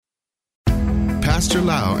Pastor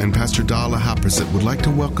Lau and Pastor Dala Haprasit would like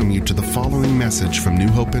to welcome you to the following message from New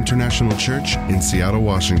Hope International Church in Seattle,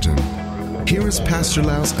 Washington. Here is Pastor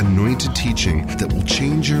Lau's anointed teaching that will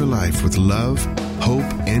change your life with love, hope,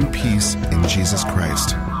 and peace in Jesus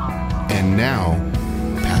Christ. And now,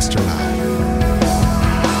 Pastor Lau.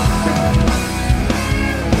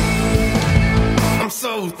 I'm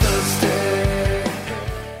so thirsty.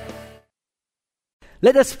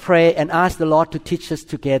 Let us pray and ask the Lord to teach us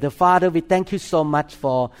together. Father, we thank you so much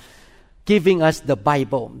for giving us the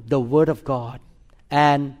Bible, the Word of God.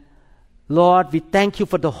 And Lord, we thank you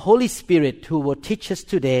for the Holy Spirit who will teach us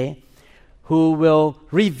today, who will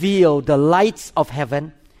reveal the lights of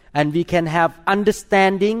heaven, and we can have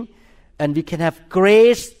understanding and we can have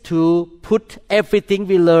grace to put everything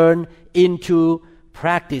we learn into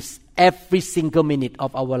practice every single minute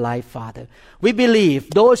of our life, Father. We believe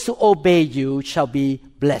those who obey you shall be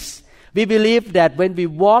blessed. We believe that when we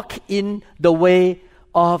walk in the way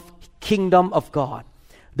of kingdom of God,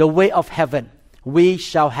 the way of heaven, we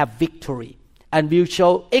shall have victory and we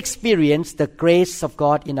shall experience the grace of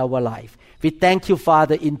God in our life. We thank you,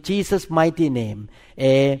 Father, in Jesus' mighty name.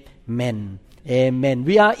 Amen. Amen.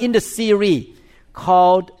 We are in the series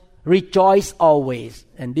called Rejoice Always,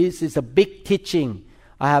 and this is a big teaching.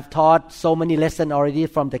 I have taught so many lessons already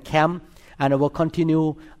from the camp, and I will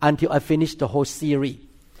continue until I finish the whole series.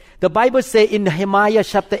 The Bible says in Nehemiah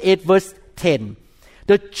chapter 8 verse 10,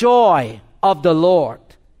 the joy of the Lord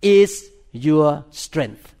is your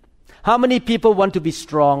strength. How many people want to be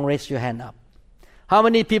strong? Raise your hand up. How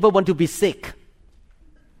many people want to be sick?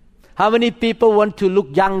 How many people want to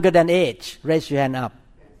look younger than age? Raise your hand up.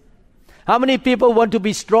 How many people want to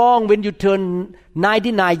be strong when you turn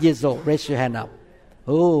 99 years old? Raise your hand up.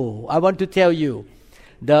 Oh, I want to tell you,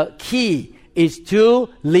 the key is to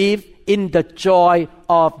live in the joy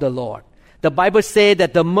of the Lord. The Bible says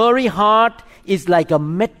that the merry heart is like a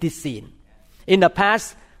medicine. In the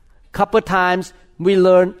past couple times, we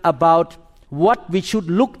learned about what we should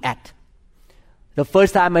look at. The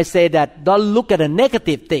first time I say that, don't look at the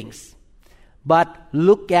negative things, but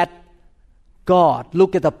look at God,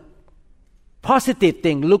 look at the positive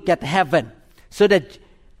thing, look at heaven, so that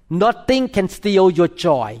nothing can steal your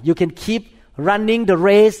joy. You can keep running the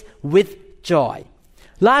race with joy.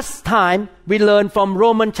 Last time, we learned from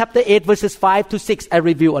Romans chapter 8, verses 5 to 6. I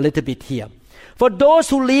review a little bit here. For those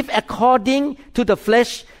who live according to the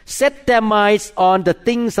flesh, set their minds on the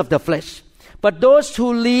things of the flesh. But those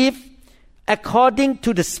who live according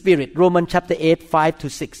to the Spirit, Romans chapter 8, 5 to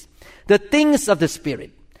 6, the things of the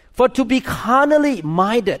Spirit. For to be carnally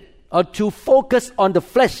minded, or to focus on the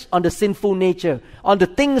flesh, on the sinful nature, on the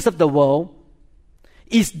things of the world,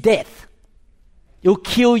 is death. It will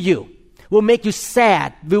kill you, will make you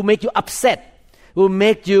sad, will make you upset, will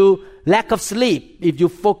make you lack of sleep if you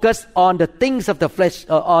focus on the things of the flesh,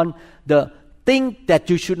 or on the thing that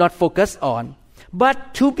you should not focus on.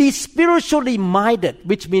 But to be spiritually minded,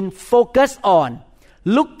 which means focus on,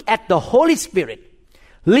 look at the Holy Spirit,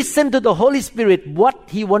 listen to the Holy Spirit, what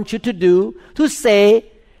He wants you to do, to say,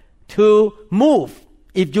 to move.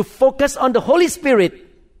 If you focus on the Holy Spirit,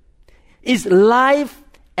 is life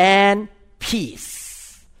and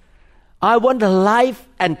peace. I want life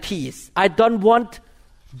and peace. I don't want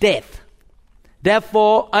death.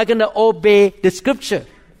 Therefore, I'm going to obey the scripture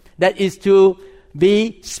that is to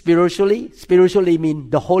be spiritually mean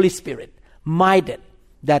the Holy Spirit, minded,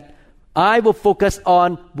 that I will focus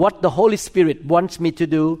on what the Holy Spirit wants me to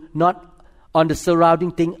do, not on the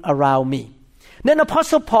surrounding thing around me. Then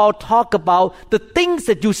Apostle Paul talked about the things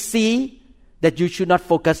that you see that you should not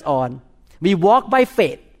focus on. We walk by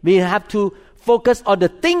faith. We have to focus on the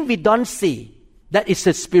thing we don't see. That is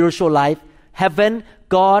the spiritual life. Heaven,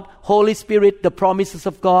 God, Holy Spirit, the promises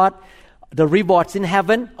of God, the rewards in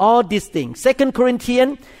heaven, all these things. 2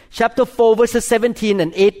 Corinthians chapter 4 verses 17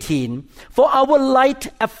 and 18. For our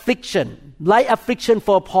light affliction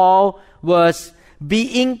for Paul was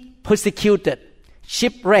being persecuted,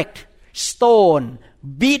 shipwrecked, stoned,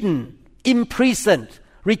 beaten, imprisoned,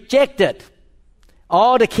 rejected,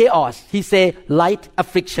 all the chaos. He say light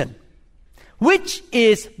affliction, which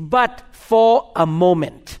is but for a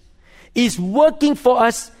moment, is working for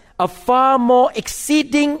us a far more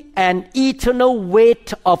exceeding and eternal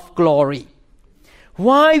weight of glory.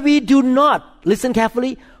 Why we do not, listen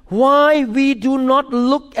carefully, why we do not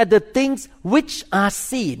look at the things which are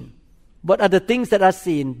seen. What are the things that are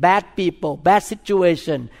seen? Bad people, bad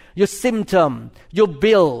situation, your symptom, your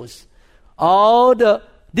bills, all the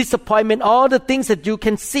disappointment, all the things that you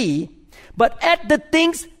can see, but at the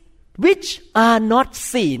things which are not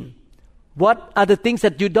seen. What are the things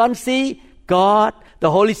that you don't see? God,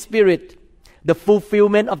 the Holy Spirit, the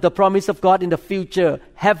fulfillment of the promise of God in the future,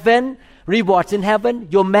 heaven, rewards in heaven,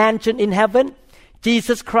 your mansion in heaven,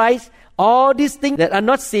 Jesus Christ, all these things that are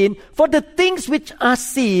not seen. For the things which are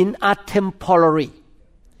seen are temporary,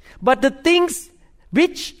 but the things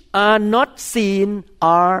which are not seen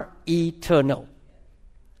are eternal.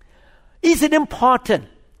 Is it important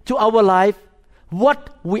to our life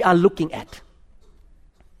what we are looking at?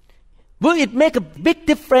 Will it make a big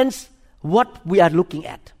difference what we are looking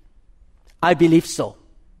at? I believe so.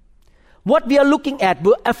 What we are looking at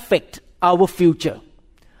will affect our future,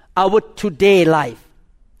 our today life,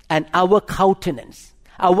 and our countenance,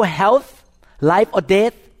 our health, life or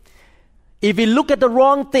death. If we look at the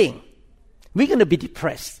wrong thing, we're going to be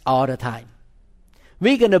depressed all the time.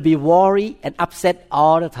 We're going to be worried and upset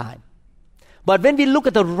all the time. But when we look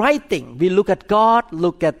at the right thing, we look at God,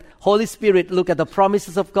 look at Holy Spirit, look at the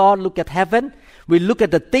promises of God, look at heaven, we look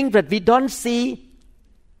at the things that we don't see,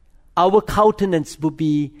 our countenance will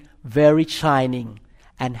be very shining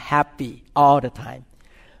and happy all the time.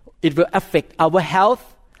 It will affect our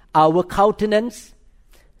health, our countenance.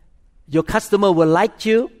 Your customer will like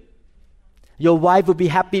you. Your wife will be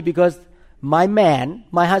happy because my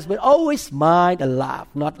husband always smile and laugh,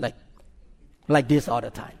 not like this all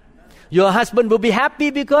the time. Your husband will be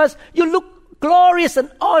happy because you look glorious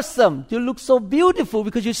and awesome. You look so beautiful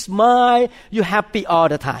because you smile, you're happy all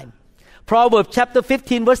the time. Proverbs chapter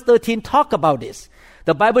 15 verse 13 talk about this.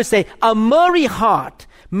 The Bible says, a merry heart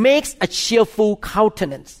makes a cheerful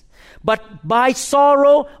countenance, but by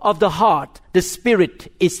sorrow of the heart, the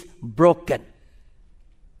spirit is broken.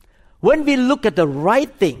 When we look at the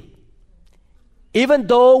right thing, even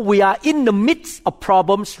though we are in the midst of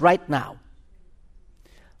problems right now,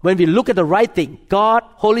 when we look at the right thing, God,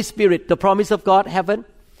 Holy Spirit, the promise of God, heaven,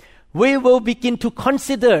 we will begin to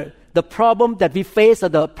consider the problem that we face or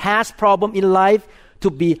the past problem in life to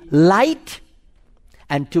be light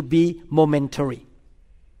and to be momentary.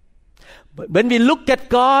 But when we look at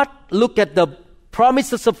God, look at the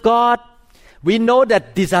promises of God, we know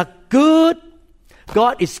that these are good.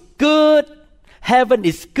 God is good. Heaven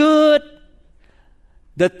is good.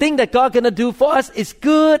 The thing that God is going to do for us is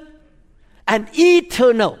good and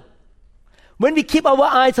eternal. When we keep our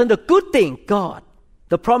eyes on the good thing, God,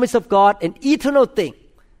 the promise of God, an eternal thing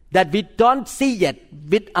that we don't see yet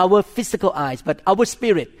with our physical eyes, but our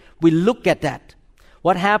spirit, we look at that.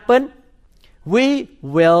 What happened? We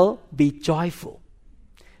will be joyful.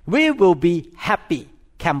 We will be happy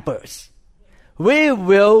campers. We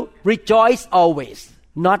will rejoice always,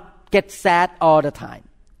 not get sad all the time.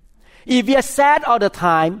 If we are sad all the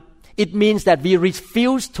time, it means that we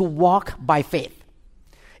refuse to walk by faith.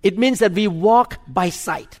 It means that we walk by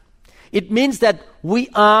sight. It means that we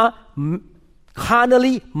are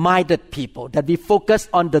carnally minded people, that we focus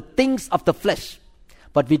on the things of the flesh,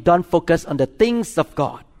 but we don't focus on the things of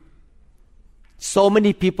God. So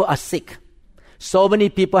many people are sick. So many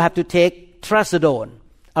people have to take trazodone,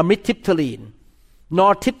 amitriptyline,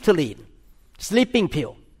 nortriptyline, sleeping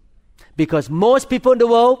pill, because most people in the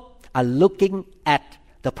world are looking at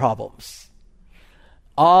the problems.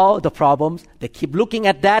 All the problems, they keep looking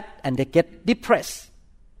at that and they get depressed.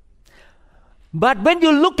 But when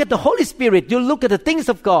you look at the Holy Spirit, you look at the things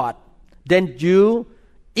of God, then you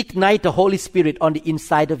ignite the Holy Spirit on the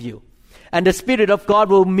inside of you. And the Spirit of God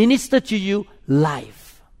will minister to you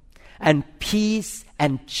life and peace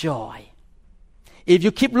and joy. If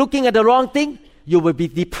you keep looking at the wrong thing, you will be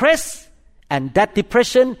depressed, and that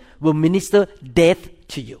depression will minister death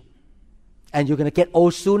to you. And you're going to get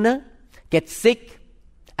old sooner, get sick,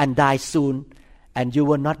 and die soon, and you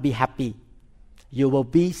will not be happy. You will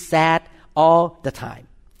be sad all the time.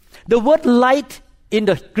 The word light in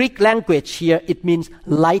the Greek language here, it means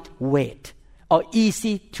lightweight or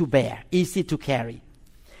easy to bear, easy to carry.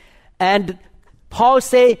 And Paul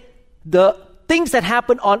say the things that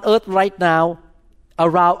happen on earth right now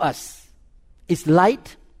around us is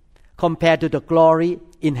light compared to the glory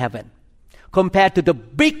in heaven, compared to the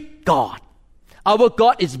big God. Our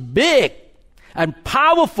God is big and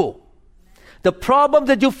powerful. The problem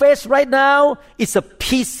that you face right now is a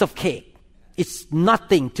piece of cake. It's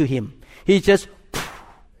nothing to Him. He just,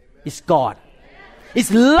 it's God.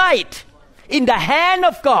 It's light in the hand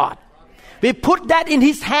of God. We put that in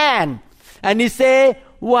His hand and He say,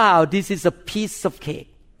 wow, this is a piece of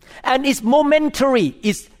cake. And it's momentary.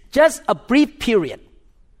 It's just a brief period.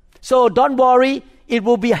 So don't worry, it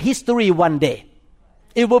will be a history one day.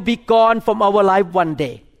 It will be gone from our life one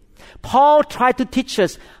day. Paul tried to teach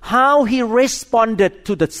us how he responded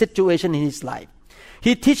to the situation in his life.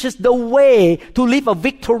 He teaches the way to live a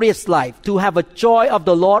victorious life, to have a joy of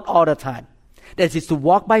the Lord all the time. That is to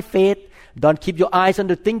walk by faith. Don't keep your eyes on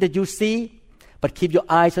the thing that you see. but keep your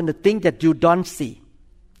eyes on the thing that you don't see.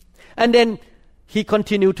 And then he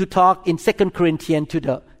continued to talk in 2 Corinthians to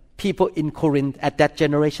the people in Corinth at that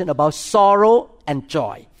generation about sorrow and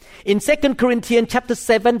joy. In 2 Corinthians chapter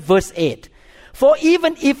 7 verse 8, for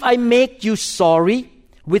even if I make you sorry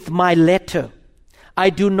with my letter, I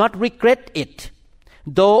do not regret it,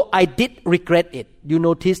 though I did regret it. You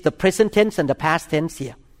notice the present tense and the past tense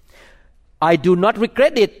here. I do not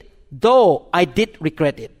regret it, though I did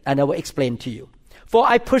regret it. And I will explain to you. For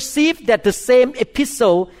I perceive that the same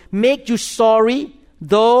epistle make you sorry,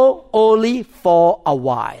 though only for a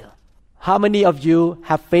while. How many of you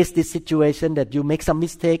have faced this situation that you make some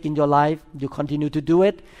mistake in your life, you continue to do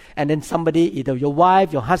it, and then somebody, either your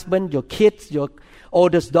wife, your husband, your kids, your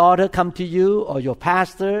oldest daughter come to you, or your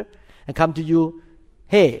pastor, and come to you,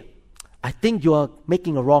 hey, I think you are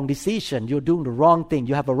making a wrong decision, you're doing the wrong thing,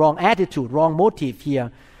 you have a wrong attitude, wrong motive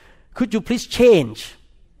here. Could you please change?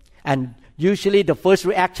 And usually the first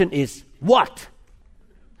reaction is, what?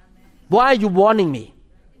 Why are you warning me?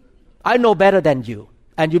 I know better than you.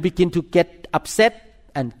 And you begin to get upset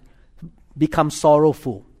and become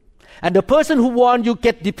sorrowful. And the person who warned you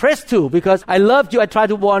get depressed too, because I loved you, I tried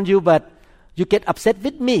to warn you, but you get upset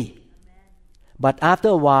with me. But after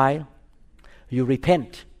a while, you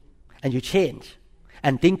repent and you change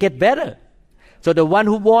and things get better. So the one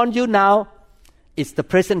who warned you now is the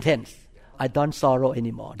present tense. I don't sorrow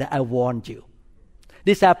anymore, that I warned you.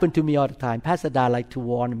 This happened to me all the time. Pastor Da liked to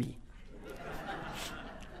warn me.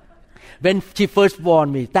 When she first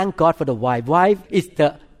warned me, thank God for the wife. Wife is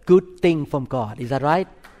the good thing from God. Is that right?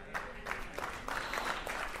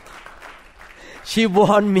 She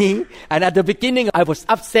warned me, and at the beginning I was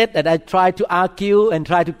upset and I tried to argue and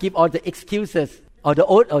try to give all the excuses. Or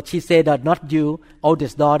she said that not you,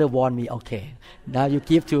 oldest daughter warned me. Okay, now you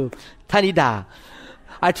give to Tanida.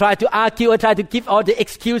 I tried to argue, I tried to give all the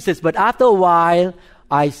excuses, but after a while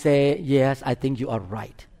I say, yes, I think you are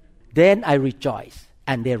right. Then I rejoice,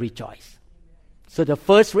 and they rejoice. So the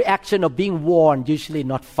first reaction of being warned usually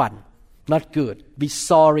not fun, not good. We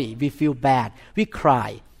sorry, we feel bad, we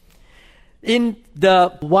cry. In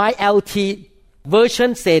the YLT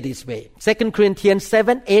version say this way, 2 Corinthians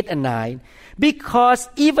 7, 8 and 9, because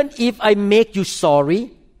even if I make you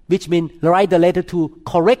sorry, which means write the letter to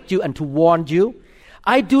correct you and to warn you,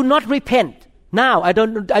 I do not repent. Now, I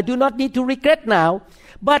do not need to regret now,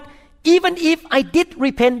 but even if I did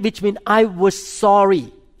repent, which means I was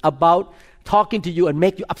sorry about talking to you and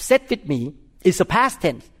make you upset with me, is a past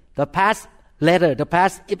tense, the past letter, the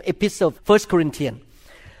past epistle, 1 Corinthians.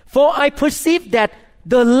 For I perceive that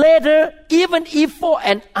the letter, even if for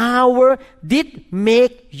an hour, did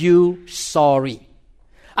make you sorry.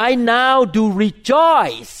 I now do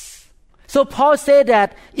rejoice. So Paul said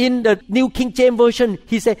that in the New King James Version,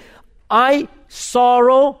 he said, I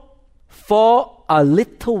sorrow for a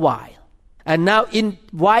little while. And now in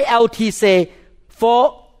YLT say,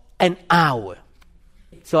 for an hour.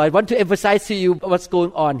 So I want to emphasize to you what's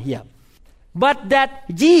going on here. But that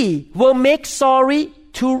ye will make sorry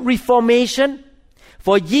to reformation,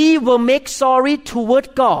 for ye will make sorry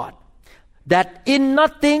toward God, that in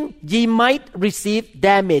nothing ye might receive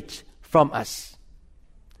damage from us.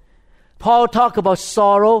 Paul talked about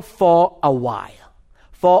sorrow for a while,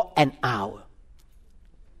 for an hour.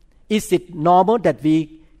 Is it normal that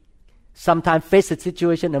we sometimes face a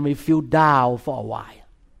situation and we feel down for a while?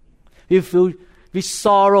 We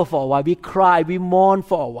sorrow for a while, we cry, we mourn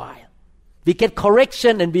for a while. We get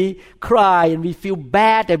correction and we cry and we feel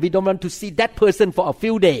bad and we don't want to see that person for a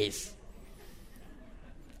few days.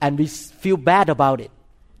 And we feel bad about it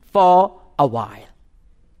for a while.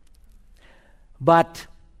 But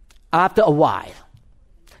after a while,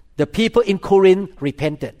 the people in Corinth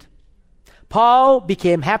repented. Paul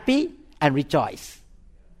became happy and rejoiced.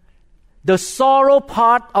 The sorrow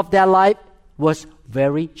part of their life was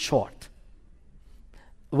very short.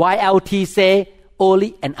 YLT say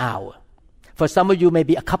only an hour. For some of you,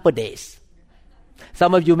 maybe a couple of days.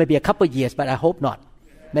 Some of you, maybe a couple of years, but I hope not.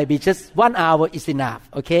 Maybe just 1 hour is enough,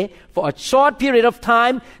 okay? For a short period of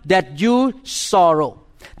time that you sorrow.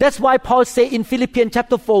 That's why Paul say in Philippians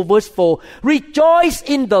chapter 4, verse 4, rejoice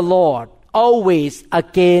in the Lord. Always,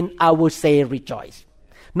 again, I will say rejoice.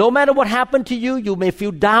 No matter what happened to you, you may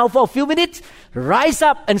feel down for a few minutes. Rise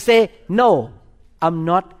up and say, no, I'm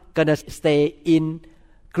not going to stay in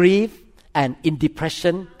grief and in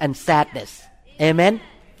depression and sadness. Amen?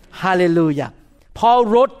 Hallelujah. Paul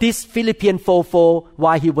wrote this Philippians 4:4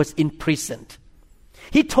 while he was in prison.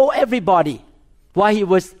 He told everybody while he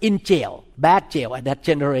was in jail, bad jail at that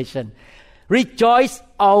generation, rejoice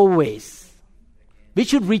always. We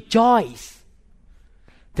should rejoice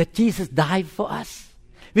that Jesus died for us.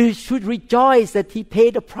 We should rejoice that He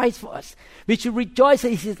paid the price for us. We should rejoice that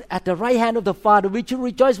He is at the right hand of the Father. We should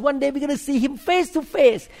rejoice one day we're going to see Him face to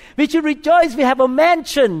face. We should rejoice we have a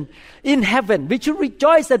mansion in heaven. We should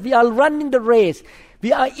rejoice that we are running the race.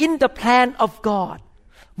 We are in the plan of God.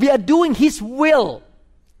 We are doing His will.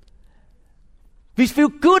 We feel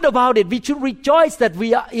good about it. We should rejoice that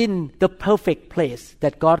we are in the perfect place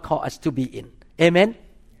that God called us to be in. Amen?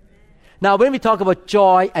 Now, when we talk about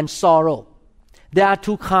joy and sorrow, there are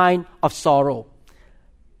two kinds of sorrow.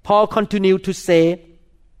 Paul continued to say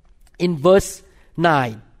in verse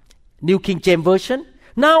 9, New King James Version,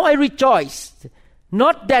 "Now I rejoice,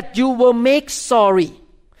 not that you were made sorry,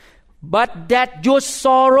 but that your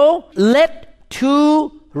sorrow led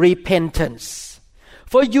to repentance.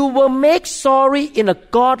 For you were made sorry in a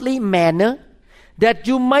godly manner, that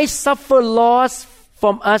you might suffer loss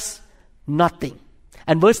from us nothing."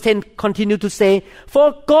 And verse 10 continued to say,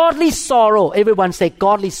 "For godly sorrow," everyone say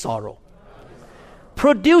godly sorrow,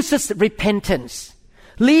 "produces repentance,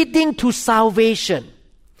 leading to salvation,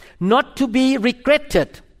 not to be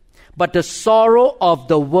regretted, but the sorrow of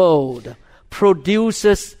the world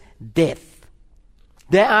produces death."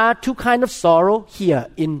 There are two kinds of sorrow here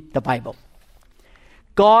in the Bible.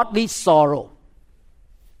 Godly sorrow,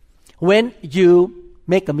 when you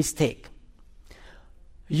make a mistake,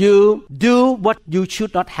 you do what you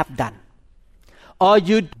should not have done, or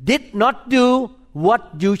you did not do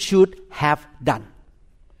what you should have done.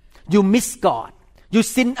 You miss God. You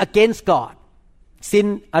sin against God.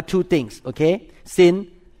 Sin are two things, okay? Sin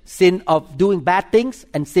of doing bad things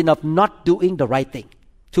and sin of not doing the right thing.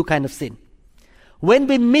 Two kinds of sin. When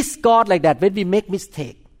we miss God like that, when we make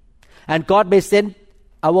mistake, and God may send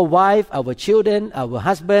our wife, our children, our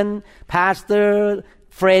husband, pastor,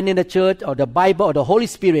 friend in the church, or the Bible, or the Holy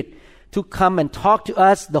Spirit to come and talk to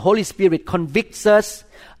us. The Holy Spirit convicts us.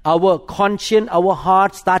 Our conscience, our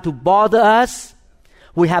heart start to bother us.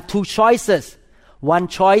 We have two choices. One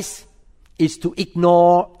choice is to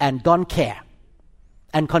ignore and don't care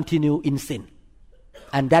and continue in sin.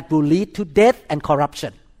 And that will lead to death and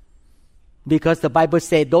corruption. Because the Bible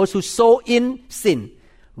says those who sow in sin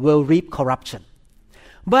will reap corruption.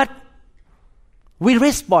 But we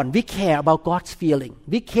respond, we care about God's feeling.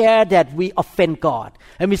 We care that we offend God.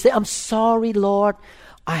 And we say, "I'm sorry, Lord,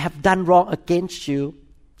 I have done wrong against you.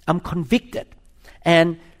 I'm convicted.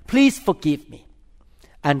 And please forgive me."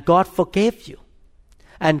 And God forgave you.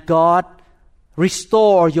 And God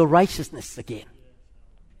restore your righteousness again.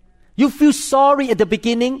 You feel sorry at the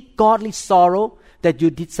beginning, godly sorrow, that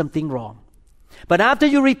you did something wrong. But after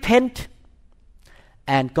you repent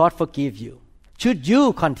and God forgive you, should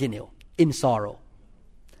you continue in sorrow?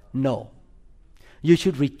 No. You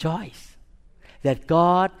should rejoice that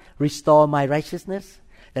God restore my righteousness,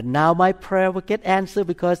 that now my prayer will get answered,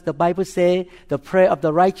 because the Bible says the prayer of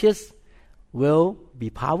the righteous will be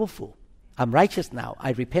powerful. I'm righteous now.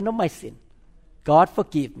 I repent of my sin. God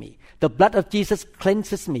forgive me. The blood of Jesus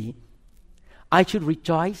cleanses me. I should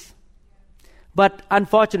rejoice. But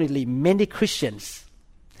unfortunately, many Christians,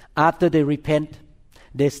 after they repent,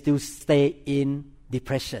 they still stay in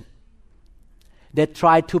depression. They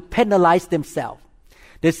try to penalize themselves.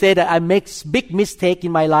 They say that I make big mistake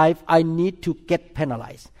in my life. I need to get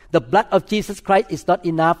penalized. The blood of Jesus Christ is not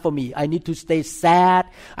enough for me. I need to stay sad.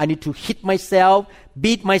 I need to hit myself,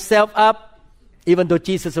 beat myself up. Even though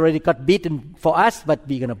Jesus already got beaten for us, but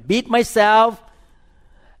we're going to beat myself.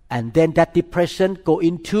 And then that depression go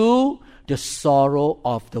into the sorrow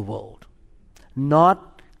of the world.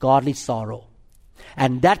 Not godly sorrow.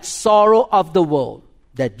 And that sorrow of the world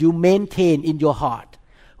that you maintain in your heart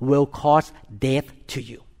will cause death to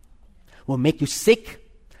you. Will make you sick,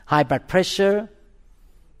 high blood pressure,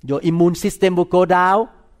 your immune system will go down,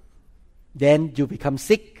 then you become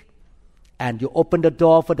sick, and you open the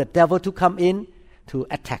door for the devil to come in to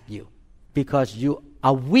attack you, because you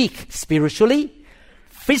are weak spiritually,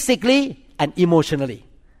 physically, and emotionally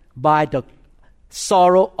by the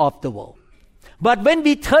sorrow of the world. But when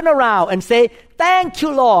we turn around and say, "Thank you,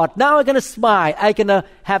 Lord, now I'm going to smile, I'm going to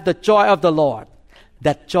have the joy of the Lord,"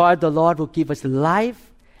 that joy of the Lord will give us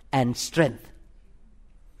life and strength.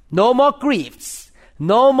 No more griefs,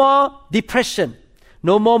 no more depression,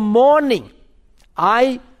 no more mourning.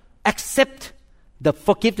 I accept the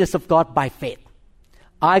forgiveness of God by faith.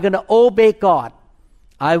 I'm going to obey God.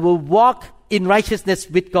 I will walk in righteousness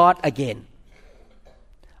with God again.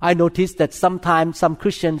 I notice that sometimes some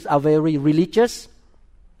Christians are very religious.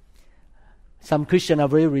 Some Christians are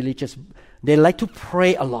very religious. They like to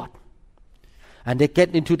pray a lot. And they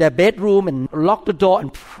get into their bedroom and lock the door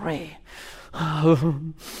and pray.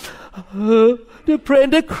 They pray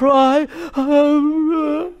and they cry.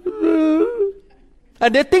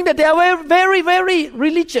 And they think that they are very, very, very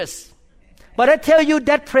religious. But I tell you,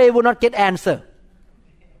 that prayer will not get answered.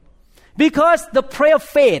 Because the prayer of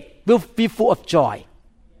faith will be full of joy.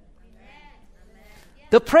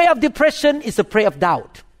 The prayer of depression is a prayer of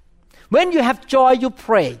doubt. When you have joy, you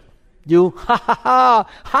pray. You,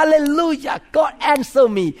 hallelujah, God answer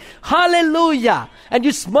me. Hallelujah. And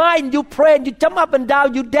you smile, and you pray, and you jump up and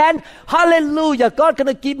down, you dance. Hallelujah, God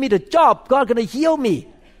gonna give me the job. God gonna heal me.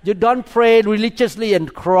 You don't pray religiously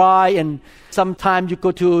and cry, and sometimes you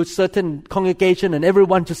go to a certain congregation and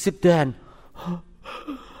everyone just sit there and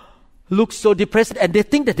look so depressed, and they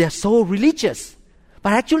think that they're so religious.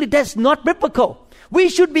 But actually that's not biblical. We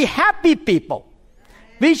should be happy people.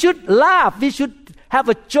 We should laugh. We should have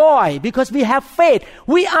a joy because we have faith.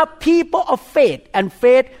 We are people of faith, and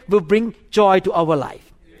faith will bring joy to our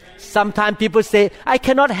life. Sometimes people say, I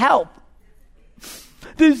cannot help.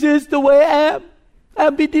 This is the way I am.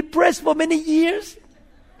 I've been depressed for many years.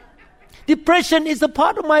 Depression is a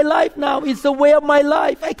part of my life now. It's the way of my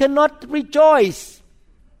life. I cannot rejoice.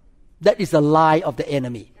 That is a lie of the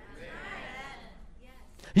enemy.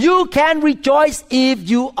 You can rejoice if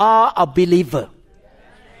you are a believer.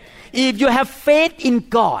 If you have faith in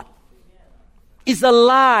God. It's a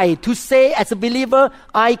lie to say as a believer,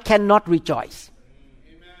 I cannot rejoice.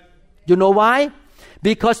 You know why?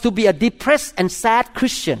 Because to be a depressed and sad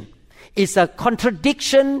Christian is a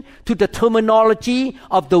contradiction to the terminology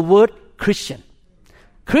of the word Christian.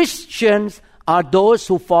 Christians are those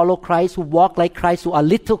who follow Christ, who walk like Christ, who are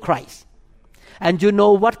little Christ. And you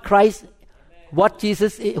know what Christ,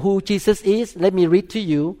 who Jesus is? Let me read to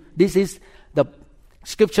you. This is the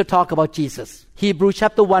scripture talk about Jesus. Hebrews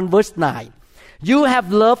chapter 1 verse 9. You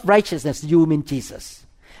have loved righteousness, you mean Jesus,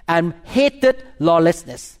 and hated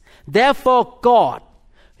lawlessness. Therefore God,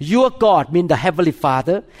 your God, mean the Heavenly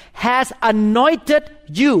Father, has anointed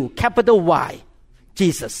you, capital Y,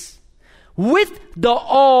 Jesus, with the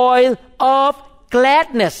oil of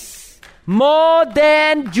gladness more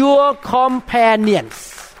than your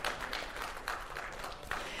companions.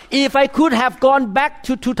 If I could have gone back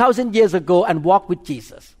to 2,000 years ago and walked with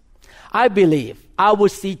Jesus, I believe I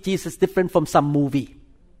would see Jesus different from some movie.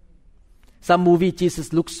 Some movie,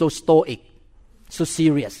 Jesus looks so stoic, so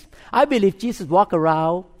serious. I believe Jesus walk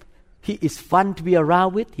around. He is fun to be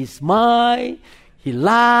around with. He smile. He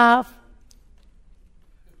laugh.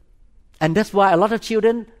 And that's why a lot of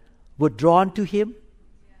children were drawn to him.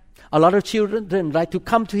 A lot of children like to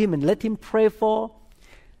come to him and let him pray for.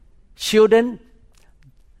 Children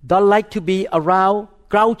don't like to be around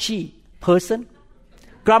grouchy person,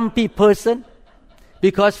 grumpy person,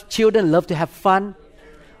 because children love to have fun.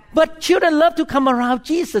 But children love to come around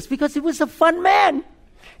Jesus because he was a fun man.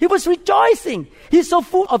 He was rejoicing. He's so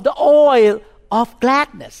full of the oil of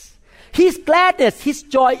gladness. His gladness, his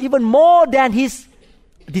joy, even more than his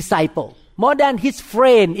disciple, more than his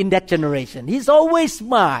friend in that generation. He's always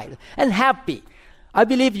smile and happy. I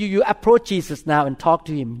believe you approach Jesus now and talk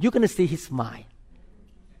to him, you're going to see his smile.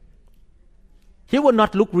 He will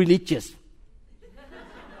not look religious.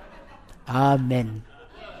 Amen.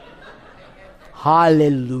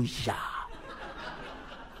 Hallelujah.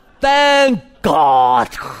 Thank God.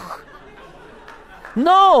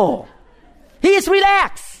 No. He is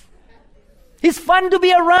relaxed. He's fun to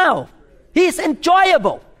be around. He is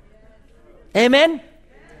enjoyable. Amen.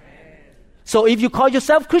 So if you call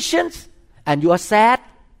yourself Christians and you are sad,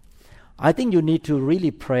 I think you need to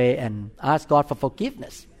really pray and ask God for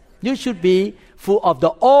forgiveness. You should be full of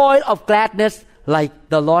the oil of gladness like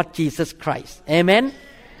the Lord Jesus Christ. Amen.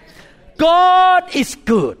 God is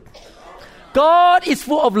good. God is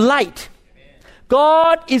full of light.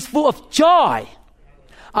 God is full of joy.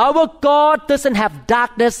 Our God doesn't have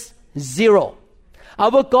darkness, zero.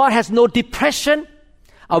 Our God has no depression.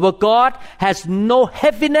 Our God has no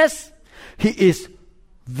heaviness. He is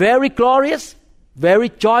very glorious, very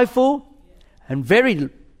joyful, and very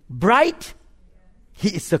bright. He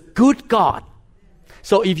is a good God.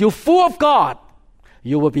 So if you're full of God,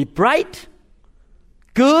 you will be bright,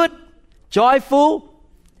 good, joyful,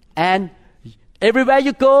 and everywhere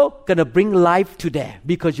you go, gonna bring life to there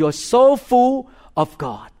because you're so full of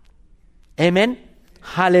God. Amen.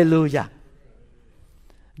 Hallelujah.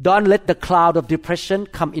 Don't let the cloud of depression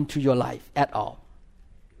come into your life at all.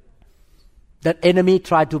 That enemy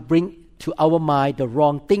try to bring to our mind the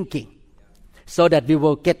wrong thinking so that we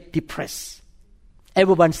will get depressed.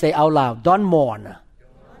 Everyone say out loud, don't mourn.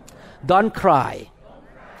 Don't cry.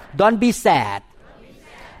 Don't be sad.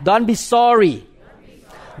 Don't be sorry.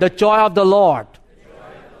 The joy of the Lord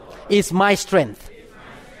is my strength.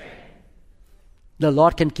 The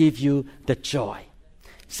Lord can give you the joy.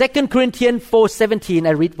 2 Corinthians 4:17,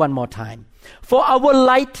 I read one more time. For our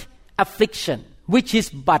light affliction, which is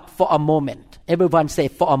but for a moment. Everyone say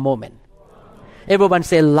for a moment. Everyone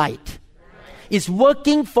say light. Is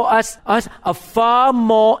working for us a far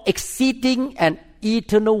more exceeding and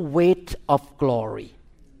eternal weight of glory.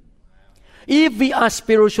 If we are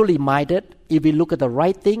spiritually minded, if we look at the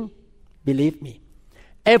right thing, believe me,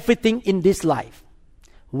 everything in this life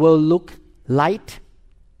will look light,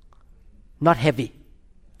 not heavy,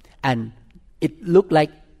 and it look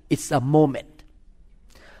like it's a moment.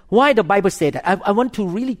 Why the Bible say that? I want to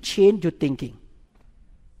really change your thinking.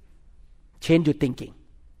 Change your thinking.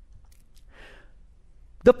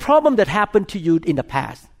 The problem that happened to you in the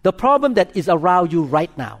past, the problem that is around you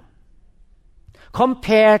right now,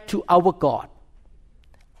 compared to our God,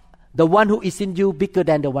 the one who is in you bigger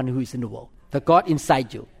than the one who is in the world, the God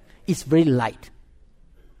inside you, is very light,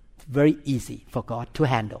 very easy for God to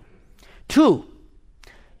handle. 2,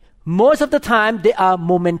 most of the time they are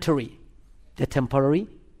momentary, they're temporary,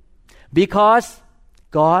 because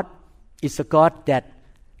God is a God that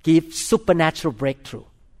gives supernatural breakthrough.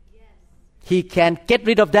 He can get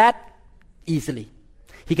rid of that easily.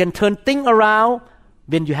 He can turn things around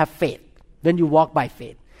when you have faith, when you walk by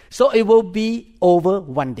faith. So it will be over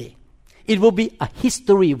one day. It will be a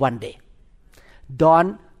history one day.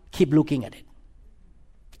 Don't keep looking at it.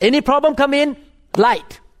 Any problem come in,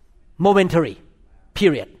 light, momentary,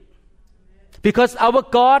 period. Because our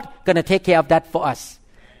God gonna take care of that for us.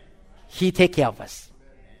 He take care of us.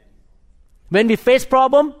 When we face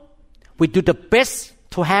problem, we do the best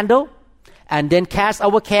to handle, and then cast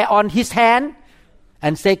our care on His hand,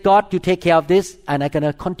 and say, God, you take care of this, and I'm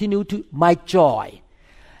gonna continue to my joy,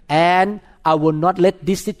 and I will not let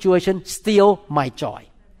this situation steal my joy.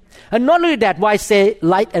 And not only that, why I say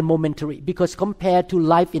light and momentary? Because compared to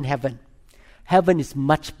life in heaven, heaven is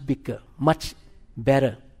much bigger, much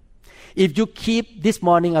better. If you keep, this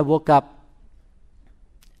morning I woke up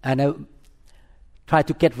and I tried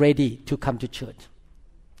to get ready to come to church.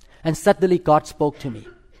 And suddenly God spoke to me.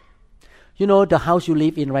 You know, the house you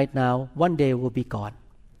live in right now, one day will be gone.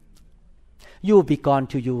 You will be gone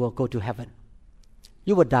till you will go to heaven.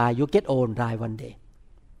 You will die, you'll get old and die one day.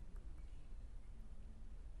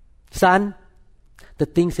 Son, the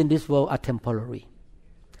things in this world are temporary.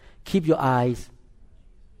 Keep your eyes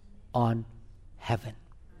on heaven.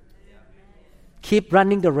 Keep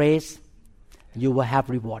running the race. You will have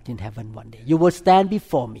reward in heaven one day. You will stand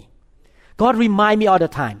before me. God remind me all the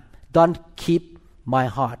time, don't keep my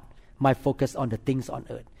heart, my focus on the things on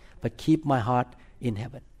earth, but keep my heart in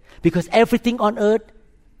heaven. Because everything on earth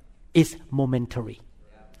is momentary.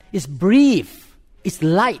 It's brief. It's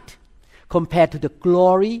light compared to the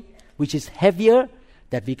glory which is heavier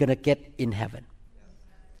that we're going to get in heaven.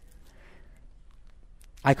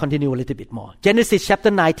 I continue a little bit more. Genesis chapter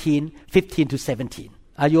 19, 15 to 17.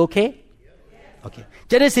 Are you okay? Okay.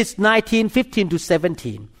 Genesis 19, 15 to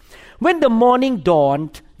 17. When the morning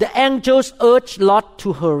dawned, the angels urged Lot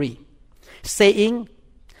to hurry, saying,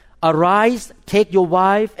 Arise, take your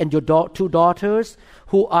wife and your 2 daughters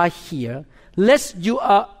who are here, lest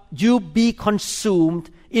you be consumed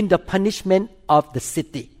in the punishment of the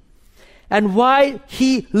city. And while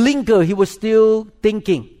he lingered, he was still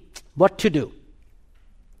thinking what to do.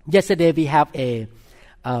 Yesterday we have a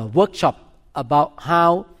workshop about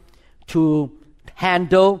how to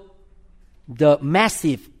handle the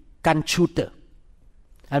massive gun shooter.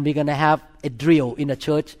 And we're going to have a drill in the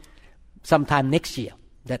church sometime next year.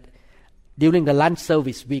 That during the lunch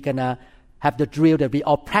service, we're going to have the drill that we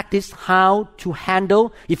all practice how to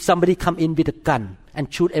handle if somebody come in with a gun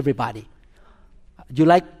and shoot everybody. You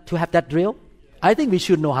like to have that drill? I think we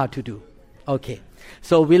should know how to do. Okay.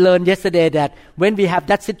 So we learned yesterday that when we have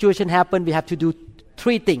that situation happen, we have to do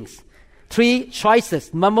 3 things. 3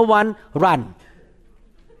 choices. Number 1, run.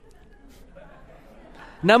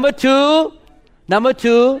 Number 2,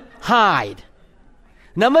 hide.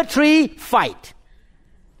 Number 3, fight.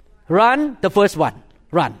 Run, the first one.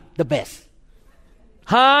 Run, the best.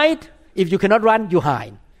 Hide, if you cannot run, you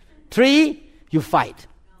hide. 3, you fight.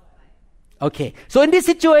 Okay, so in this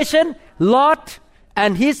situation, Lot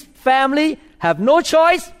and his family have no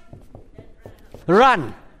choice.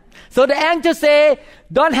 Run. So the angel say,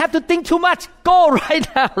 don't have to think too much. Go right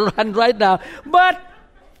now, run right now. But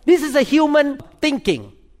this is a human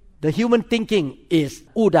thinking. The human thinking is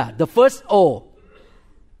Uda. The first O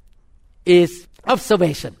is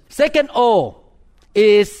observation. Second O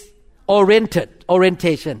is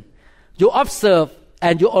orientation. You observe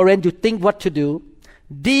and you orient, you think what to do.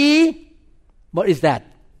 D, what is that?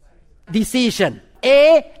 Decision.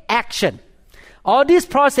 A, action. All this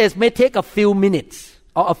process may take a few minutes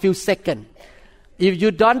or a few seconds. If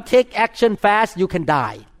you don't take action fast, you can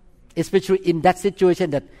die. especially in that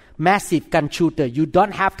situation, that massive gun shooter. You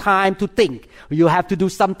don't have time to think. You have to do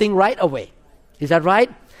something right away. Is that right?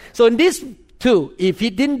 So in this too, if he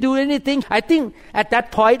didn't do anything, I think at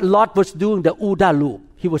that point, Lot was doing the OODA loop.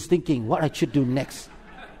 He was thinking what I should do next.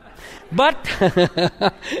 But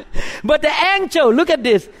the angel, look at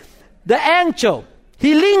this. The angel,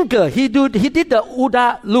 he lingered. He did the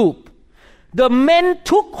OODA loop. The men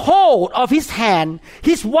took hold of his hand,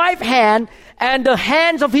 his wife's hand, and the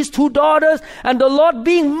hands of his 2 daughters, and the Lord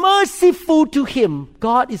being merciful to him.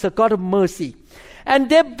 God is a God of mercy. And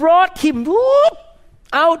they brought him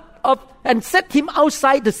out of and set him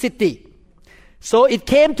outside the city. So it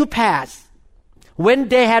came to pass, when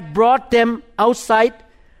they had brought them outside,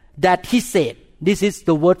 that he said, this is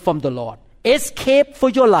the word from the Lord, escape for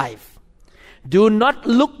your life. Do not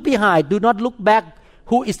look behind. Do not look back.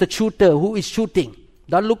 Who is the shooter? Who is shooting?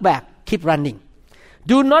 Don't look back. Keep running.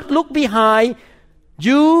 Do not look behind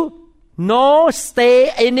you, nor stay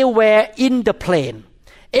anywhere in the plain.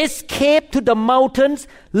 Escape to the mountains,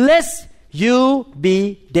 lest you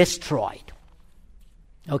be destroyed.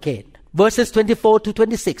 Okay, verses 24 to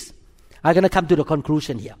 26. I'm going to come to the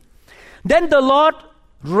conclusion here. Then the Lord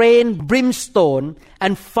rained brimstone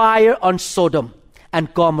and fire on Sodom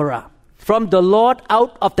and Gomorrah from the Lord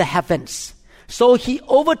out of the heavens. So he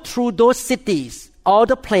overthrew those cities, all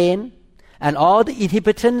the plain, and all the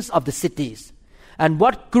inhabitants of the cities, and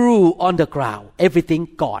what grew on the ground, everything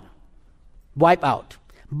gone, wiped out.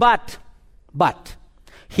 But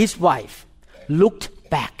his wife looked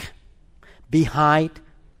back behind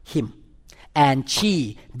him, and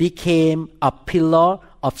she became a pillar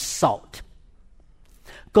of salt.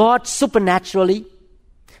 God supernaturally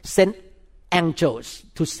sent angels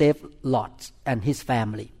to save Lot and his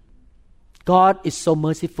family. God is so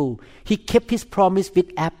merciful. He kept his promise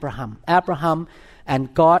with Abraham. Abraham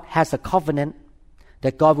and God has a covenant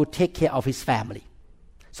that God will take care of his family.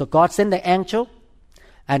 So God sent the angel,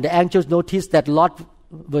 and the angels noticed that Lot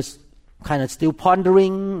was kind of still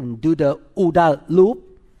pondering and do the OODA loop.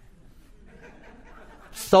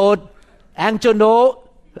 So angel know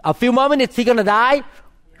a few more minutes he's going to die.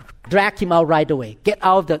 Drag him out right away. Get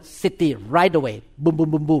out of the city right away. Boom,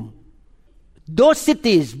 boom, boom, boom. Those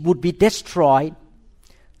cities would be destroyed,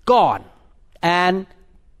 gone, and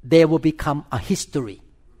they will become a history.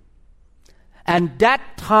 And that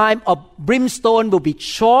time of brimstone will be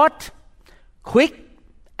short, quick,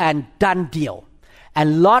 and done deal.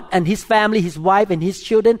 And Lot and his family, his wife and his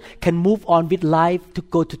children can move on with life to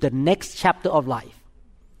go to the next chapter of life.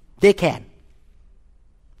 They can.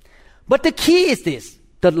 But the key is this.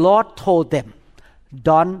 The Lord told them,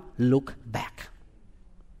 don't look back.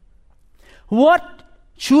 What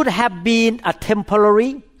should have been a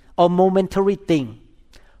temporary or momentary thing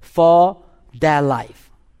for their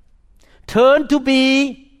life turned to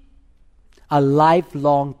be a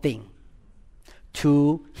lifelong thing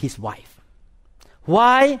to his wife.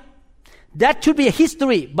 Why? That should be a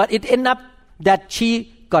history, but it ended up that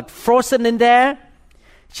she got frozen in there.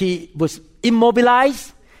 She was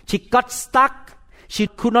immobilized. She got stuck. She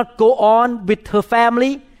could not go on with her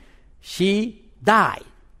family. She died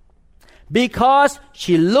because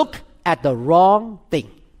she looked at the wrong thing.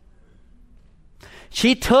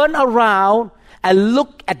 She turned around and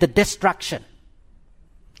looked at the destruction.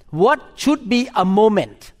 What should be a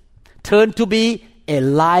moment turned to be a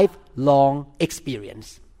lifelong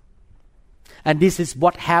experience. And this is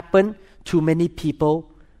what happened to many people.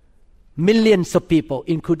 Millions of people,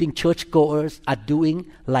 including churchgoers, are doing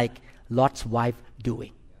like Lot's wife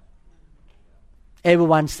doing.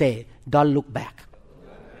 Everyone say, don't look back.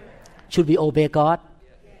 Should we obey God?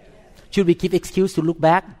 Should we give excuse to look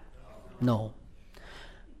back? No.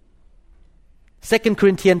 2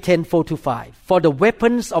 Corinthians 10:4-5. For the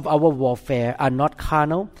weapons of our warfare are not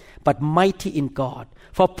carnal, but mighty in God,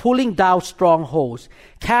 for pulling down strongholds,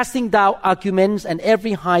 casting down arguments and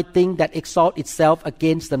every high thing that exalts itself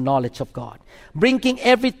against the knowledge of God, bringing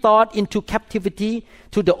every thought into captivity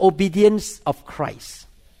to the obedience of Christ.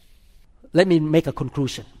 Let me make a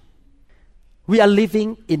conclusion. We are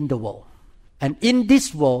living in the world. And in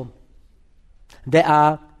this world, there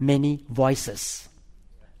are many voices.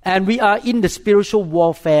 And we are in the spiritual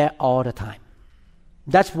warfare all the time.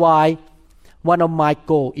 That's why one of my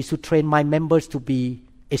goals is to train my members to be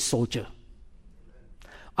a soldier.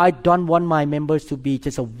 I don't want my members to be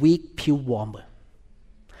just a weak pew warmer.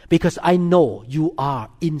 Because I know you are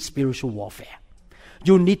in spiritual warfare.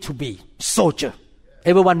 You need to be soldier.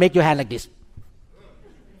 Everyone make your hand like this.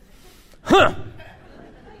 Huh.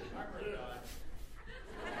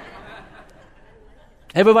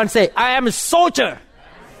 Everyone say, I am a soldier.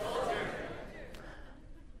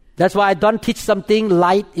 That's why I don't teach something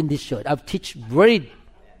light in this church. I teach very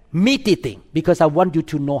meaty thing because I want you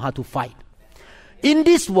to know how to fight. In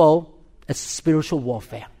this world, it's spiritual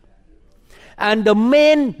warfare. And the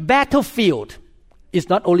main battlefield is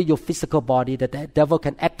not only your physical body, that the devil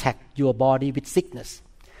can attack your body with sickness.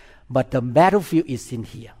 But the battlefield is in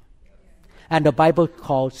here. And the Bible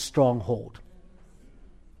calls stronghold.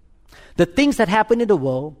 The things that happen in the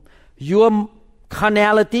world, your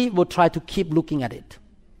carnality will try to keep looking at it.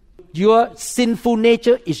 Your sinful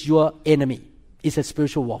nature is your enemy. It's a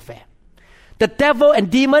spiritual warfare. The devil and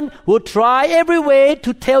demon will try every way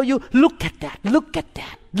to tell you, look at that, look at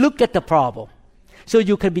that, look at the problem. So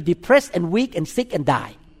you can be depressed and weak and sick and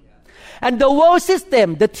die. And the world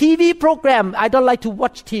system, the TV program, I don't like to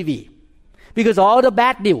watch TV because all the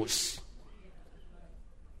bad news.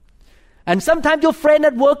 And sometimes your friend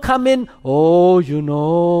at work come in,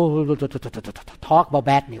 talk about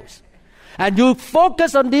bad news. And you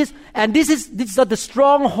focus on this, and this is the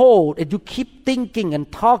stronghold, and you keep thinking and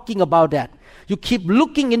talking about that. You keep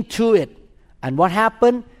looking into it. And what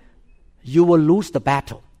happened? You will lose the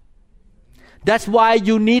battle. That's why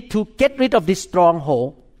you need to get rid of this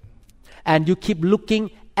stronghold, and you keep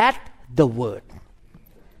looking at the Word.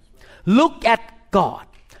 Look at God.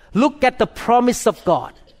 Look at the promise of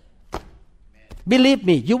God. Believe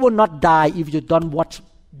me, you will not die if you don't watch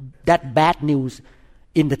that bad news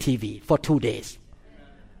in the TV for 2 days.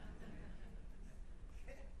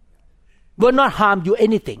 Will not harm you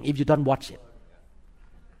anything if you don't watch it.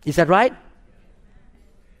 Is that right?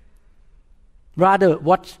 Rather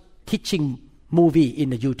watch teaching movie in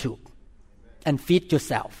the YouTube and feed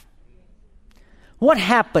yourself. What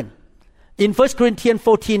happened? In 1 Corinthians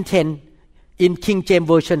 14:10 in King James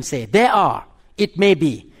Version say, there are, it may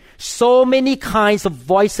be, so many kinds of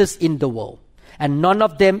voices in the world, and none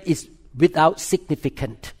of them is without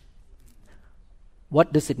significance.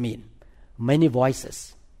 What does it mean? Many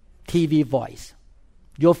voices. TV voice,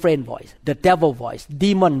 your friend voice, the devil voice,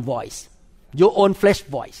 demon voice, your own flesh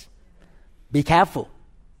voice. Be careful.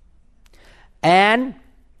 And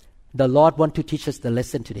the Lord wants to teach us the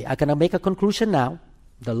lesson today. I'm going to make a conclusion now.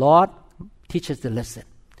 The Lord teaches the lesson.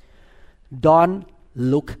 Don't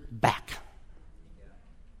look back.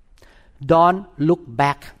 Don't look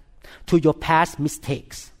back to your past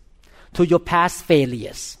mistakes, to your past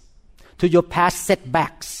failures, to your past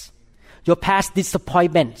setbacks, your past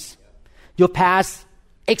disappointments, your past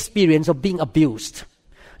experience of being abused,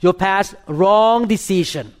 your past wrong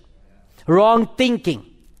decision, wrong thinking,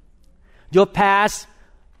 your past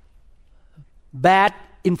bad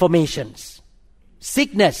informations,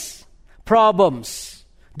 sickness, problems,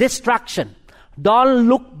 destruction. Don't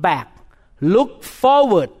look back. Look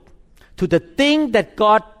forward to the thing that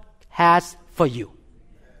God has for you.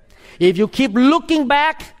 If you keep looking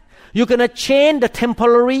back, you're going to change the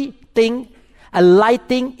temporary thing and light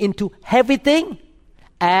thing into heavy thing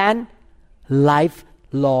and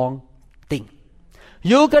lifelong thing.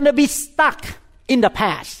 You're going to be stuck in the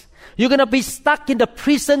past. You're going to be stuck in the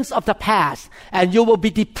prisons of the past, and you will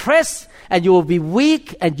be depressed and you will be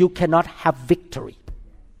weak and you cannot have victory.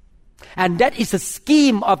 And that is a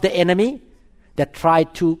scheme of the enemy that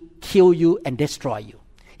tried to kill you and destroy you,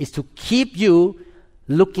 is to keep you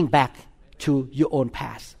looking back to your own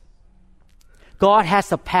past. God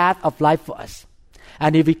has a path of life for us.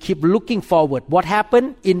 And if we keep looking forward, what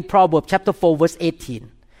happened in Proverbs chapter 4 verse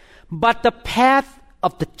 18? But the path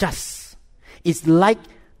of the just is like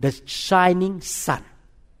the shining sun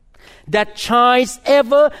that shines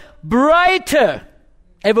ever brighter.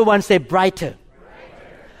 Everyone say brighter.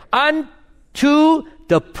 Unto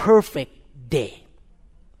the perfect day.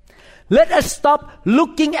 Let us stop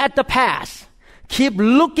looking at the past. Keep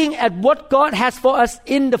looking at what God has for us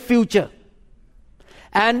in the future.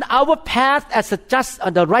 And our path as a just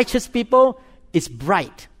and the righteous people is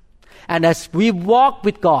bright. And as we walk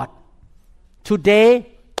with God,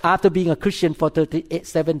 today, after being a Christian for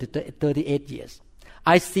 37 to 38 years,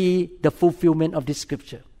 I see the fulfillment of this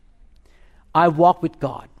scripture. I walk with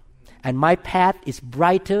God, and my path is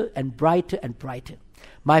brighter and brighter and brighter.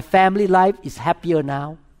 My family life is happier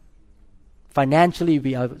now. Financially,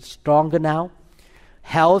 we are stronger now.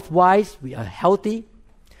 Health-wise, we are healthy.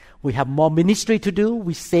 We have more ministry to do.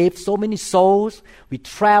 We save so many souls. We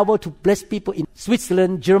travel to bless people in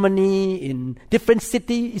Switzerland, Germany, in different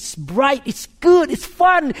cities. It's bright, it's good, it's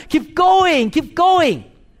fun. Keep going, keep going.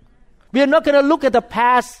 We are not going to look at the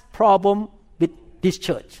past problem with this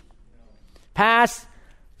church. Past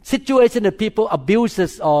situation that people abuse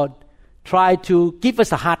us or try to give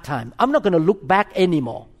us a hard time. I'm not going to look back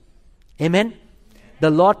anymore. Amen?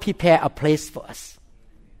 The Lord prepared a place for us.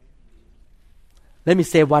 Let me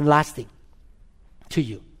say one last thing to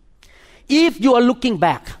you. If you are looking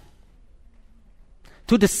back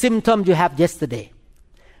to the symptom you have yesterday,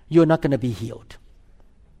 you're not going to be healed.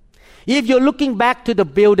 If you're looking back to the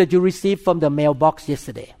bill that you received from the mailbox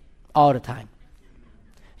yesterday all the time,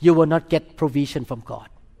 you will not get provision from God.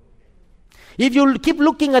 If you keep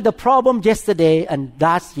looking at the problem yesterday and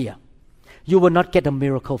last year, you will not get a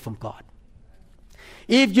miracle from God.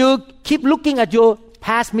 If you keep looking at your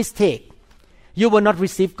past mistake, you will not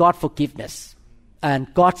receive God's forgiveness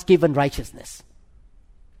and God's given righteousness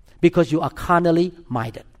because you are carnally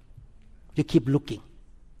minded. You keep looking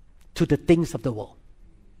to the things of the world.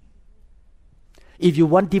 If you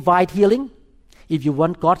want divine healing, if you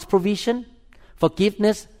want God's provision,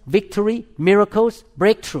 forgiveness, victory, miracles,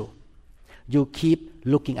 breakthrough, you keep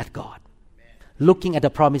looking at God, looking at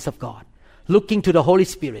the promise of God, looking to the Holy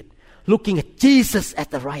Spirit, looking at Jesus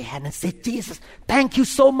at the right hand and say, Jesus, thank you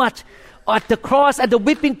so much. At the cross, at the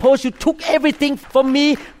whipping post, you took everything from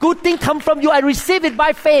me. Good thing come from you. I receive it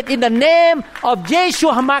by faith in the name of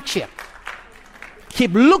Yeshua HaMashiach.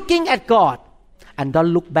 Keep looking at God and don't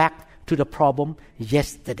look back to the problem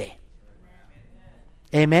yesterday.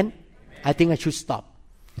 Amen? I think I should stop.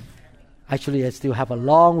 Actually, I still have a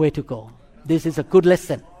long way to go. This is a good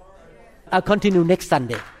lesson. I'll continue next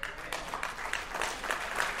Sunday.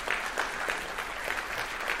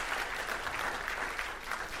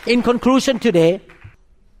 In conclusion today,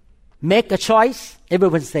 make a choice.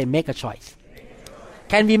 Everyone say, make a choice.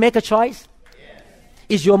 Can we make a choice? Yes.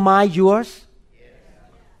 Is your mind yours? Yes.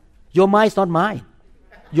 Your mind is not mine.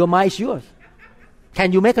 Your mind is yours.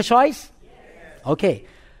 Can you make a choice? Yes. Okay.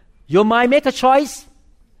 Your mind make a choice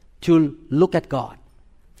to look at God.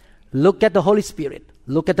 Look at the Holy Spirit.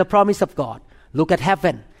 Look at the promise of God. Look at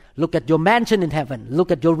heaven. Look at your mansion in heaven. Look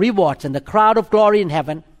at your rewards and the crowd of glory in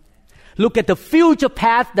heaven. Look at the future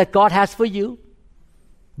path that God has for you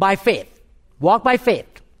by faith. Walk by faith.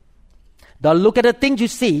 Don't look at the things you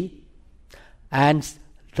see and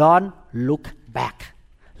don't look back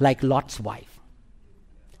like Lot's wife.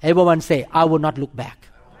 Everyone say, I will not look back.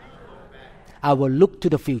 I will look to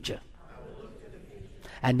the future.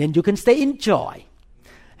 And then you can stay in joy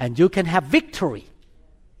and you can have victory.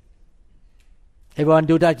 Everyone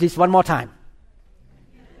do that just one more time.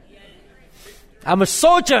 I'm a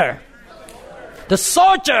soldier. The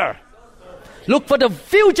soldier. Look for the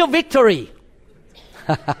future victory.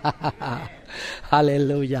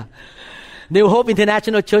 Hallelujah. New Hope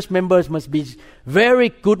International Church members must be very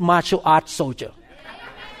good martial arts soldiers.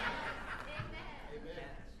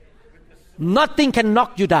 Nothing can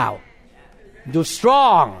knock you down. You're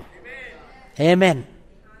strong. Amen.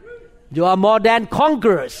 You are more than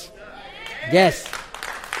conquerors. Yes.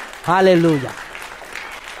 Hallelujah.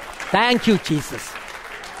 Thank you, Jesus.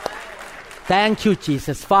 Thank you,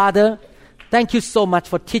 Jesus. Father, thank you so much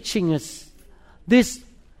for teaching us this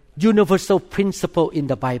universal principle in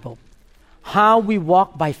the Bible. How we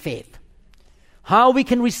walk by faith. How we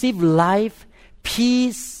can receive life,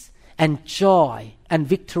 peace, and joy and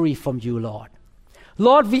victory from you, Lord.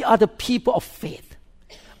 Lord, we are the people of faith.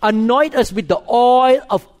 Anoint us with the oil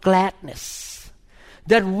of gladness,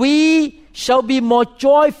 that we shall be more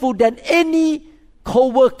joyful than any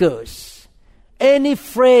co-workers, any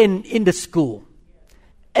friend in the school,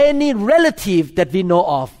 any relative that we know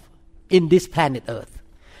of in this planet Earth.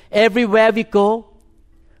 Everywhere we go,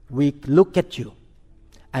 we look at you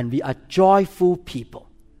and we are joyful people.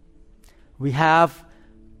 We have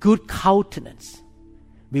good countenance.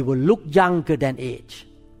 We will look younger than age.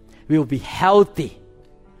 We will be healthy.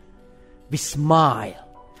 We smile.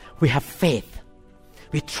 We have faith.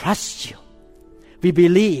 We trust you. We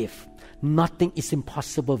believe nothing is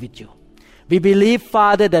impossible with you. We believe,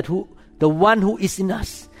 Father, that the one who is in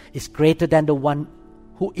us is greater than the one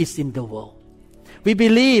who is in the world. We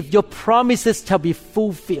believe your promises shall be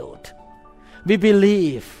fulfilled. We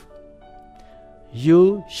believe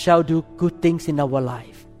you shall do good things in our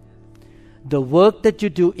life. The work that you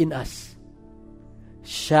do in us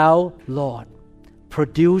shall, Lord,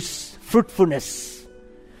 produce fruitfulness,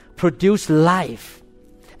 produce life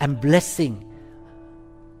and blessing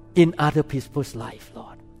in other people's life,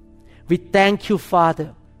 Lord. We thank you,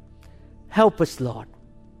 Father. Help us, Lord,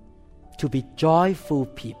 to be joyful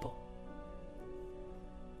people,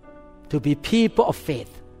 to be people of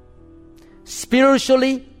faith,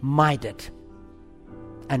 spiritually minded,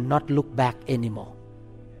 and not look back anymore.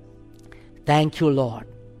 Thank you, Lord.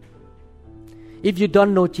 If you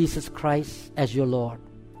don't know Jesus Christ as your Lord,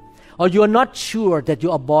 or you are not sure that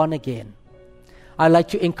you are born again, I'd like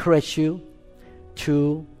to encourage you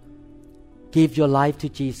to give your life to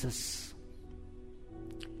Jesus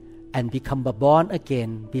and become a born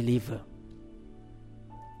again believer.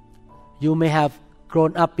 You may have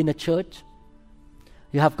grown up in a church.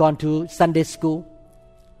 You have gone to Sunday school.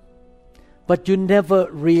 But you never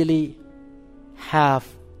really have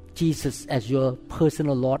Jesus as your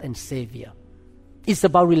personal Lord and Savior. It's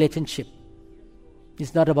about relationship.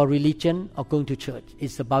 It's not about religion or going to church.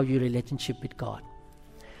 It's about your relationship with God.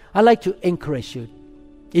 I'd like to encourage you.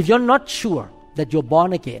 If you're not sure that you're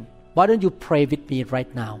born again, why don't you pray with me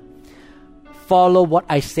right now? Follow what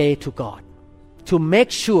I say to God to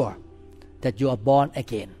make sure that you are born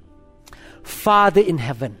again. Father in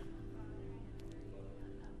heaven,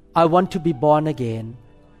 I want to be born again.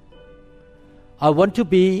 I want to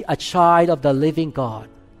be a child of the living God.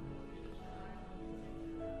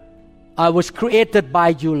 I was created by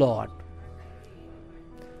you, Lord.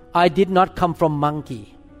 I did not come from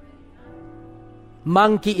monkey.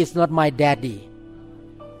 Monkey is not my daddy.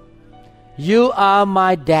 You are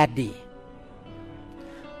my daddy.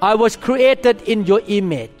 I was created in your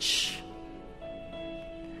image.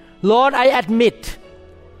 Lord, I admit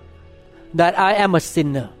that I am a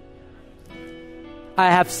sinner.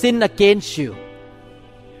 I have sinned against you.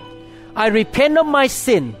 I repent of my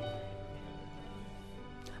sin.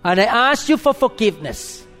 And I ask you for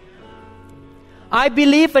forgiveness. I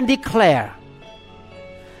believe and declare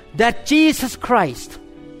that Jesus Christ,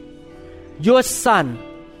 your Son,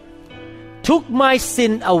 took my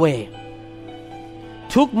sin away,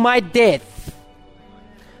 took my death,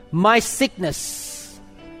 my sickness,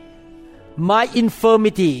 my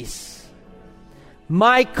infirmities,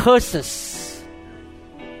 my curses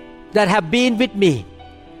that have been with me.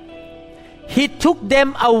 He took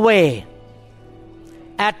them away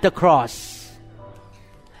at the cross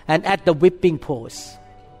and at the whipping post.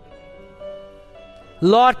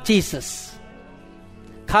 Lord Jesus,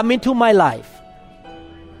 come into my life.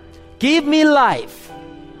 Give me life.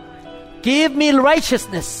 Give me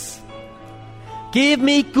righteousness. Give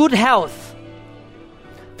me good health,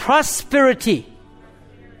 prosperity,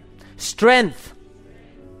 strength,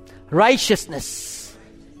 righteousness.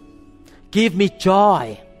 Give me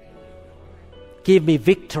joy. Give me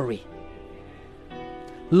victory.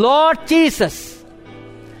 Lord Jesus,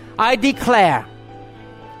 I declare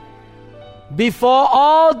before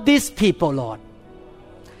all these people, Lord,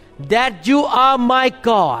 that you are my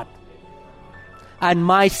God and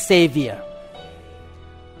my Savior.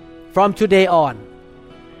 From today on,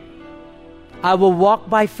 I will walk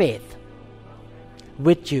by faith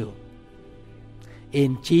with you.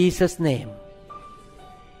 In Jesus' name.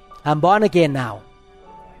 I'm born again now.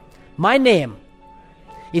 My name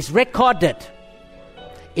is recorded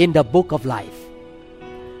in the book of life.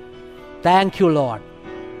 Thank you, Lord.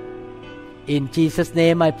 In Jesus'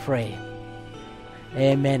 name I pray.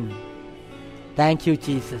 Amen. Thank you,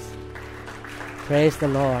 Jesus. Praise the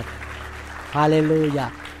Lord.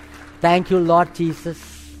 Hallelujah. Thank you, Lord Jesus.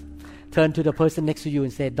 Turn to the person next to you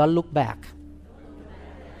and say, don't look back.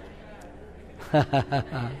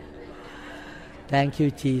 Thank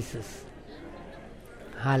you, Jesus.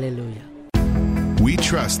 Hallelujah. We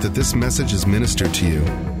trust that this message is ministered to you.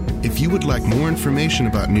 If you would like more information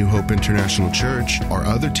about New Hope International Church or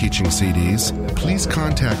other teaching CDs, please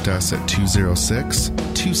contact us at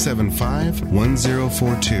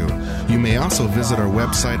 206-275-1042. You may also visit our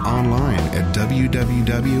website online at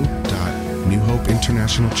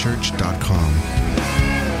www.newhopeinternationalchurch.com.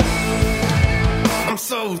 I'm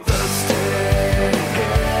so thirsty.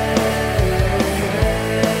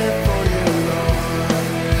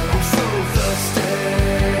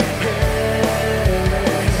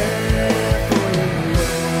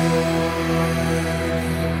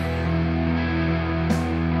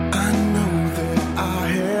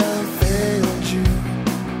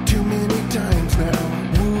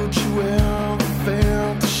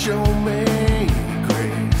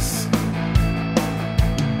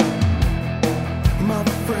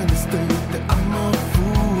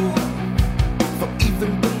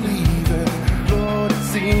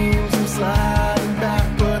 See